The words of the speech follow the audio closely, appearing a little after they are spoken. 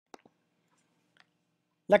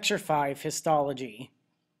Lecture 5, Histology.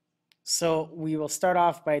 So we will start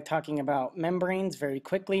off by talking about membranes very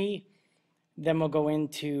quickly. Then we'll go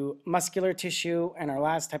into muscular tissue and our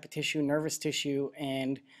last type of tissue, nervous tissue,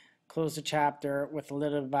 and close the chapter with a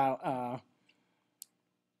little about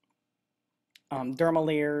dermal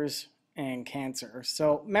layers and cancer.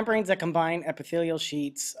 So membranes that combine epithelial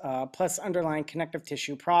sheets plus underlying connective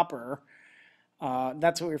tissue proper.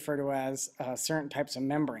 That's what we refer to as certain types of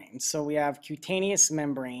membranes. So we have cutaneous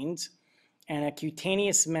membranes, and a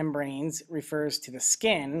cutaneous membranes refers to the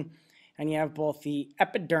skin, and you have both the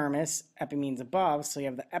epidermis, epi means above, so you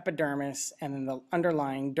have the epidermis and then the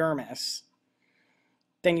underlying dermis.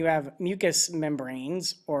 Then you have mucous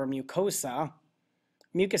membranes or mucosa.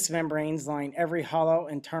 Mucous membranes line every hollow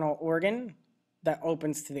internal organ that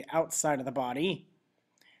opens to the outside of the body.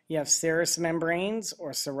 You have serous membranes or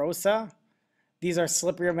serosa. These are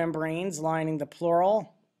slippery membranes lining the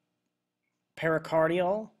pleural,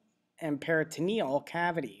 pericardial, and peritoneal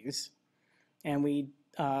cavities. And we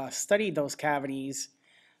studied those cavities,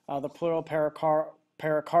 the pleural,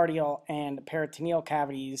 pericardial, and peritoneal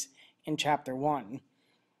cavities in Chapter 1.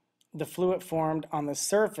 The fluid formed on the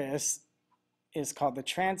surface is called the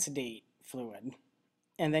transudate fluid.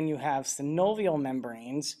 And then you have synovial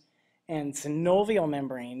membranes, and synovial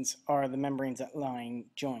membranes are the membranes that line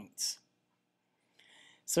joints.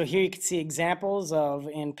 So here you can see examples of,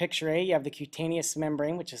 in picture A, you have the cutaneous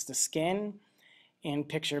membrane, which is the skin. In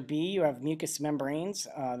picture B, you have mucous membranes.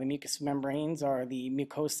 The mucous membranes are the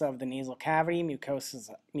mucosa of the nasal cavity,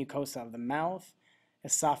 mucosa of the mouth,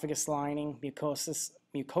 esophagus lining,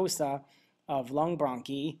 mucosa of lung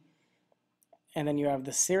bronchi. And then you have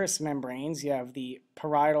the serous membranes. You have the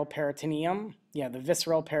parietal peritoneum, you have the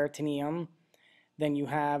visceral peritoneum, then you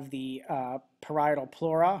have the parietal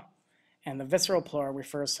pleura, and the visceral pleura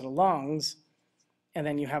refers to the lungs, and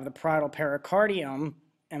then you have the parietal pericardium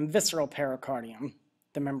and visceral pericardium,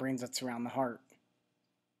 the membranes that surround the heart.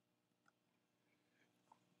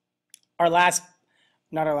 Our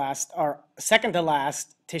second to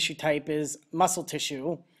last tissue type is muscle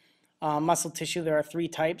tissue. Muscle tissue, there are three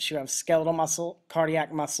types. You have skeletal muscle,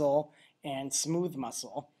 cardiac muscle, and smooth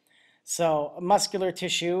muscle. So muscular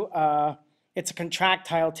tissue, it's a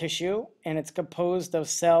contractile tissue, and it's composed of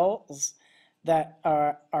cells that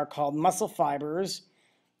are called muscle fibers.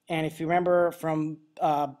 And if you remember from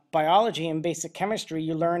biology and basic chemistry,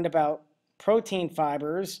 you learned about protein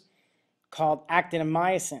fibers called actin and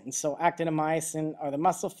myosin. So actin and myosin are the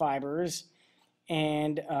muscle fibers,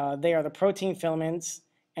 and they are the protein filaments,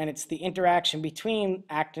 and it's the interaction between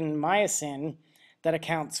actin and myosin that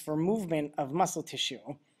accounts for movement of muscle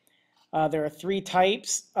tissue. There are three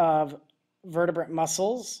types of vertebrate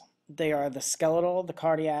muscles. They are the skeletal, the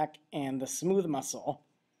cardiac, and the smooth muscle.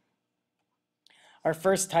 Our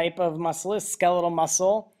first type of muscle is skeletal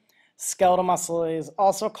muscle. Skeletal muscle is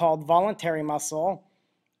also called voluntary muscle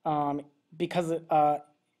because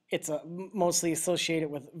it's mostly associated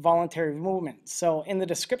with voluntary movement. So in the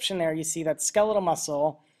description there, you see that skeletal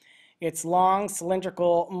muscle, it's long,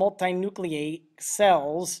 cylindrical, multinucleate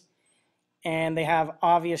cells, and they have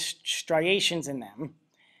obvious striations in them.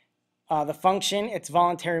 The function, it's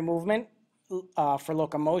voluntary movement for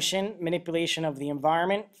locomotion, manipulation of the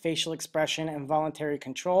environment, facial expression, and voluntary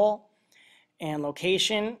control. And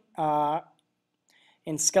location,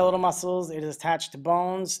 in skeletal muscles, it is attached to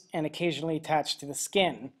bones and occasionally attached to the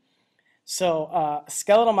skin. So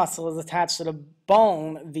skeletal muscle is attached to the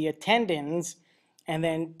bone via tendons, and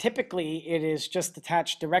then typically it is just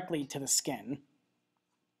attached directly to the skin.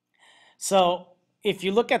 So if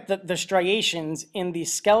you look at the striations in the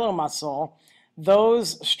skeletal muscle,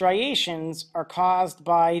 those striations are caused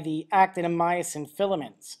by the actin and myosin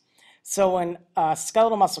filaments. So when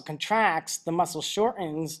skeletal muscle contracts, the muscle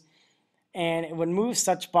shortens, and it would move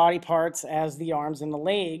such body parts as the arms and the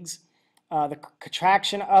legs. The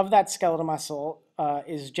contraction of that skeletal muscle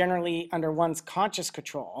is generally under one's conscious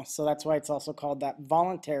control. So that's why it's also called that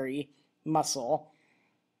voluntary muscle.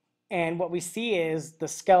 And what we see is the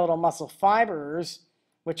skeletal muscle fibers,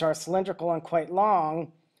 which are cylindrical and quite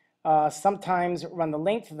long, sometimes run the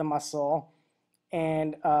length of the muscle,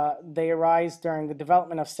 and they arise during the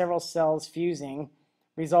development of several cells fusing,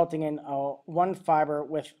 resulting in one fiber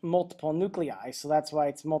with multiple nuclei. So that's why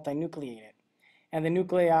it's multinucleated. And the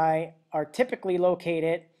nuclei are typically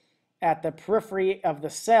located at the periphery of the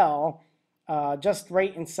cell, just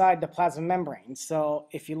right inside the plasma membrane. So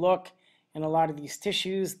if you look in a lot of these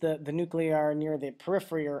tissues, the nuclei are near the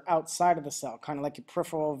periphery or outside of the cell, kind of like your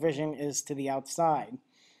peripheral vision is to the outside.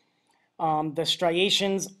 The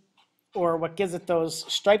striations, or what gives it those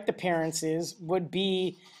striped appearances, would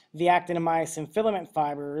be the actin and myosin filament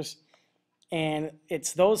fibers, and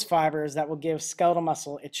it's those fibers that will give skeletal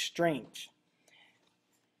muscle its strength.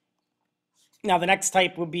 Now the next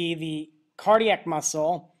type would be the cardiac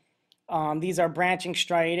muscle. These are branching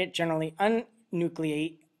striated, generally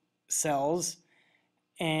unnucleate cells,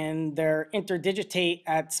 and they're interdigitate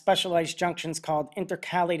at specialized junctions called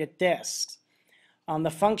intercalated discs.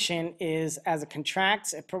 The function is, as it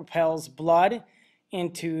contracts, it propels blood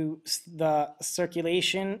into the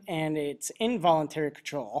circulation, and it's involuntary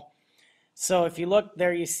control. So if you look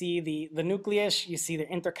there, you see the nucleus, you see the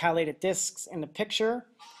intercalated discs in the picture.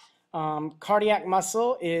 Cardiac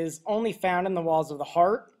muscle is only found in the walls of the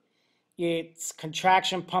heart. Its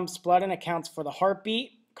contraction pumps blood and accounts for the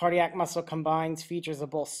heartbeat. Cardiac muscle combines features of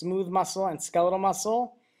both smooth muscle and skeletal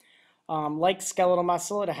muscle. Like skeletal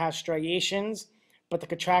muscle, it has striations, but the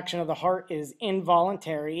contraction of the heart is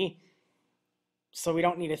involuntary, so we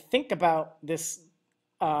don't need to think about this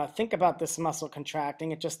muscle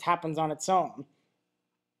contracting. It just happens on its own.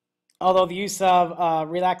 Although the use of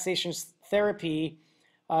relaxation therapy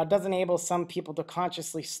does enable some people to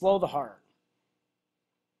consciously slow the heart.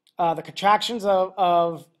 The contractions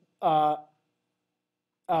of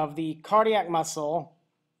the cardiac muscle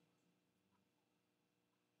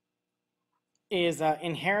is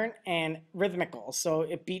inherent and rhythmical, so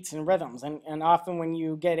it beats in rhythms. And often when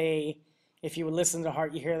you get if you would listen to the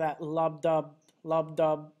heart, you hear that lub-dub,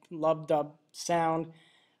 lub-dub, lub-dub sound.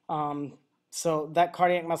 So that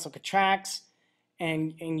cardiac muscle contracts,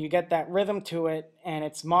 and you get that rhythm to it, and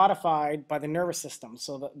it's modified by the nervous system.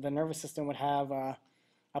 So the nervous system would have a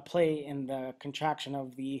play in the contraction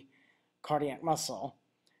of the cardiac muscle.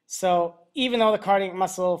 So even though the cardiac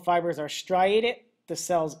muscle fibers are striated, the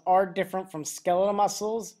cells are different from skeletal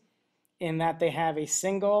muscles in that they have a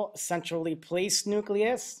single centrally placed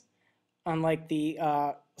nucleus, unlike the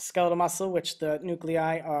skeletal muscle, which the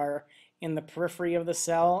nuclei are in the periphery of the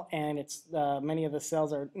cell, and many of the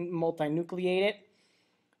cells are multinucleated.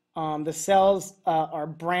 The cells are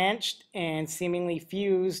branched and seemingly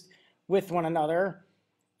fused with one another,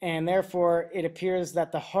 and therefore it appears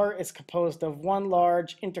that the heart is composed of one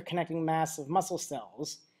large interconnecting mass of muscle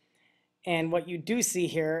cells. And what you do see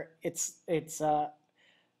here, the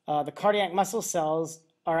cardiac muscle cells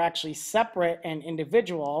are actually separate and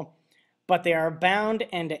individual, but they are bound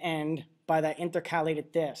end to end by that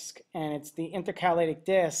intercalated disc. And it's the intercalated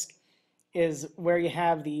disc is where you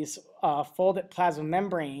have these folded plasma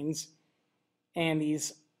membranes, and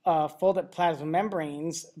these folded plasma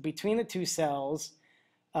membranes between the two cells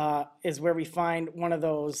is where we find one of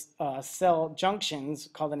those cell junctions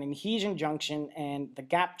called an adhesion junction and the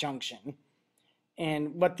gap junction.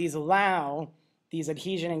 And what these allow, these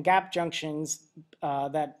adhesion and gap junctions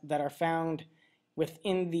that are found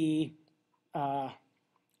within the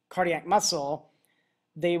cardiac muscle,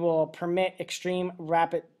 they will permit extreme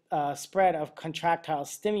rapid spread of contractile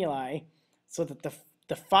stimuli so that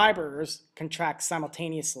the fibers contract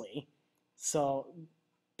simultaneously. So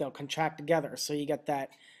they'll contract together. So you get that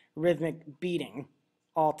rhythmic beating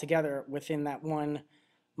all together within that one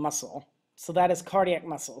muscle. So that is cardiac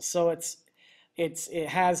muscle. So it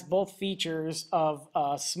has both features of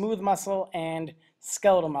smooth muscle and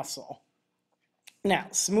skeletal muscle. Now,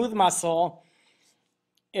 smooth muscle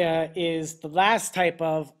is the last type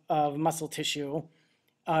of muscle tissue.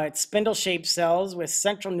 It's spindle-shaped cells with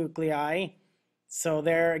central nuclei. So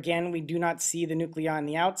there again, we do not see the nuclei on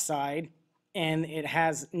the outside, and it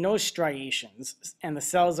has no striations, and the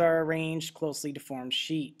cells are arranged closely to form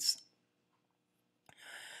sheets.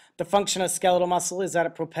 The function of skeletal muscle is that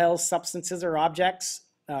it propels substances or objects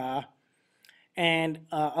along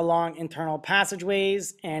internal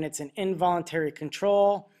passageways, and it's an involuntary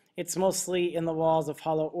control. It's mostly in the walls of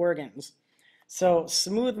hollow organs. So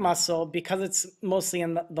smooth muscle, because it's mostly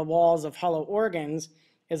in the walls of hollow organs,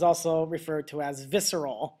 is also referred to as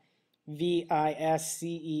visceral, visceral.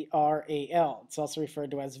 It's also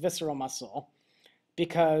referred to as visceral muscle,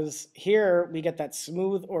 because here we get that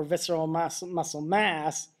smooth or visceral muscle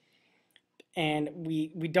mass, and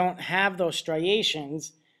we don't have those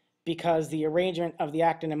striations because the arrangement of the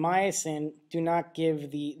actin and myosin do not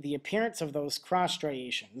give the appearance of those cross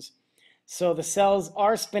striations. So the cells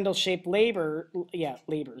are spindle-shaped layers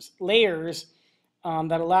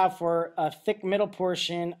that allow for a thick middle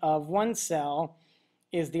portion of one cell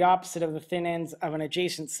is the opposite of the thin ends of an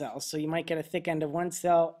adjacent cell. So you might get a thick end of one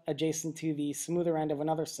cell adjacent to the smoother end of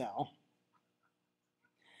another cell.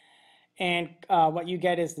 And what you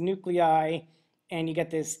get is the nuclei, and you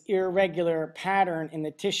get this irregular pattern in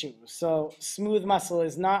the tissue. So smooth muscle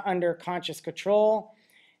is not under conscious control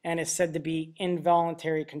and is said to be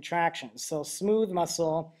involuntary contractions. So smooth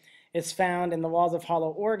muscle is found in the walls of hollow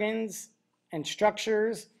organs and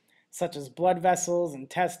structures. such as blood vessels,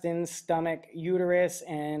 intestines, stomach, uterus,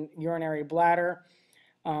 and urinary bladder.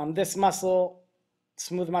 This muscle,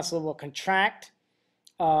 smooth muscle, will contract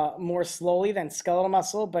more slowly than skeletal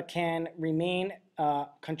muscle, but can remain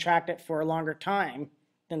contracted for a longer time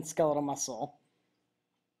than skeletal muscle.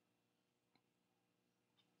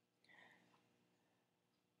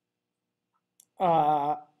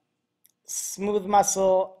 Smooth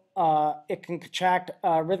muscle, it can contract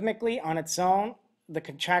rhythmically on its own. The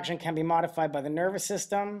contraction can be modified by the nervous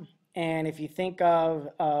system. And if you think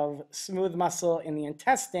of smooth muscle in the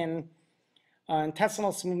intestine,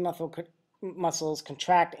 intestinal smooth muscles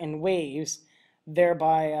contract in waves,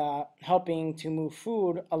 thereby helping to move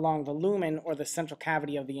food along the lumen or the central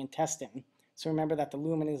cavity of the intestine. So remember that the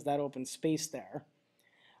lumen is that open space there.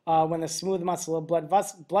 When the smooth muscle of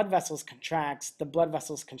blood vessels contracts, the blood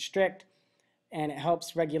vessels constrict, and it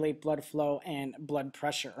helps regulate blood flow and blood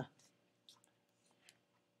pressure.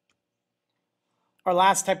 Our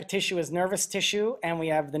last type of tissue is nervous tissue, and we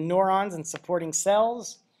have the neurons and supporting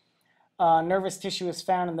cells. Nervous tissue is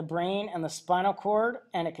found in the brain and the spinal cord,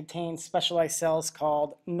 and it contains specialized cells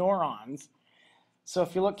called neurons. So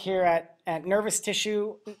if you look here at nervous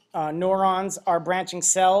tissue, neurons are branching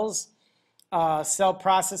cells. Cell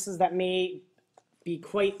processes that may be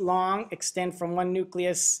quite long extend from one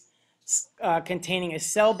nucleus containing a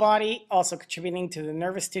cell body, also contributing to the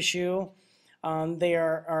nervous tissue. They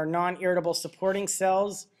are non-irritable supporting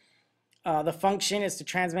cells. The function is to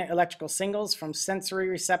transmit electrical signals from sensory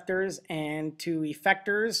receptors and to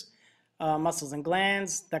effectors, muscles and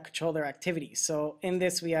glands that control their activities. So in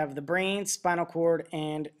this we have the brain, spinal cord,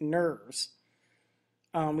 and nerves.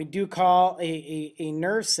 We do call a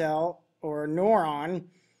nerve cell or neuron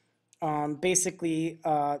basically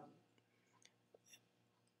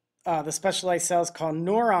the specialized cells called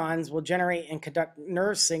neurons will generate and conduct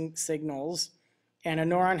nerve signals. And a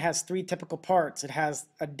neuron has three typical parts. It has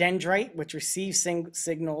a dendrite, which receives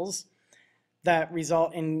signals that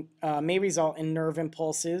may result in nerve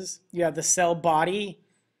impulses. You have the cell body,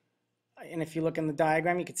 and if you look in the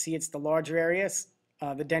diagram, you can see it's the larger areas.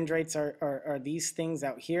 The dendrites are these things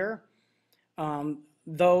out here.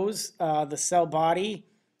 The cell body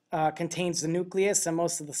contains the nucleus and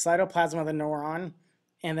most of the cytoplasm of the neuron.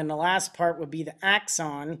 And then the last part would be the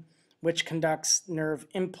axon, which conducts nerve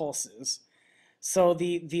impulses. So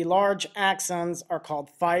the large axons are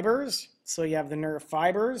called fibers. So you have the nerve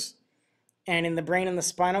fibers. And in the brain and the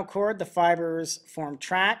spinal cord, the fibers form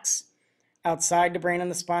tracts. Outside the brain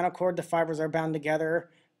and the spinal cord, the fibers are bound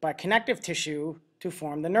together by connective tissue to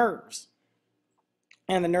form the nerves.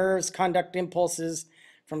 And the nerves conduct impulses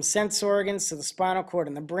from sense organs to the spinal cord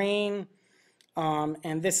and the brain.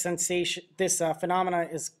 And this phenomena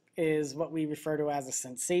is what we refer to as a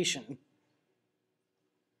sensation.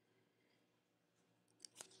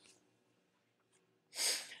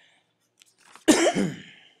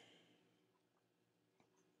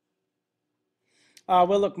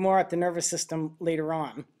 We'll look more at the nervous system later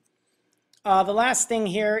on. The last thing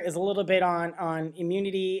here is a little bit on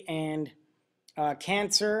immunity and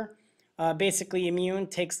cancer. Basically, immune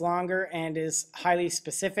takes longer and is highly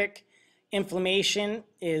specific. Inflammation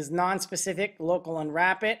is nonspecific, local, and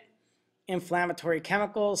rapid. Inflammatory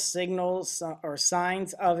chemicals, signals, or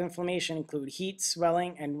signs of inflammation include heat,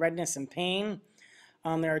 swelling, and redness and pain.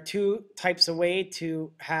 There are two types of way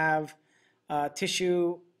to have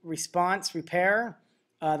tissue response repair.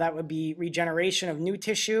 That would be regeneration of new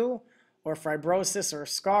tissue or fibrosis or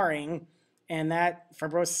scarring. And that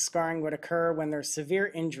fibrosis scarring would occur when there's severe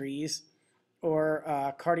injuries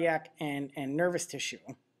or cardiac and nervous tissue.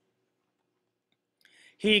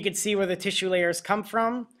 Here you can see where the tissue layers come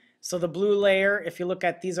from. So the blue layer, if you look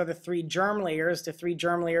at, these are the three germ layers. The three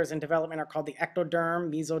germ layers in development are called the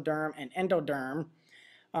ectoderm, mesoderm, and endoderm.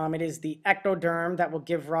 It is the ectoderm that will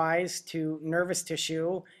give rise to nervous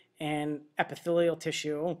tissue and epithelial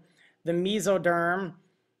tissue. The mesoderm,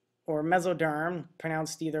 or mesoderm,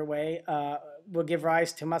 pronounced either way, will give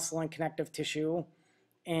rise to muscle and connective tissue.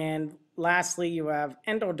 And lastly, you have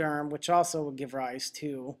endoderm, which also will give rise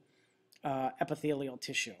to epithelial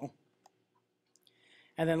tissue.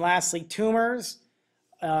 And then lastly, tumors.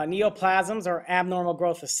 Neoplasms are abnormal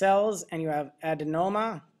growth of cells, and you have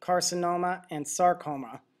adenoma, carcinoma, and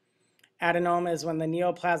sarcoma. Adenoma is when the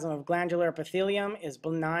neoplasm of glandular epithelium is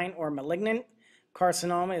benign or malignant.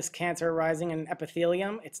 Carcinoma is cancer arising in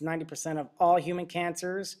epithelium. It's 90% of all human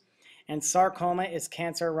cancers. And sarcoma is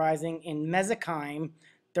cancer arising in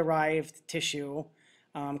mesenchyme-derived tissue,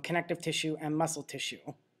 connective tissue, and muscle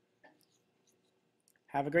tissue.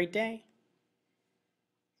 Have a great day.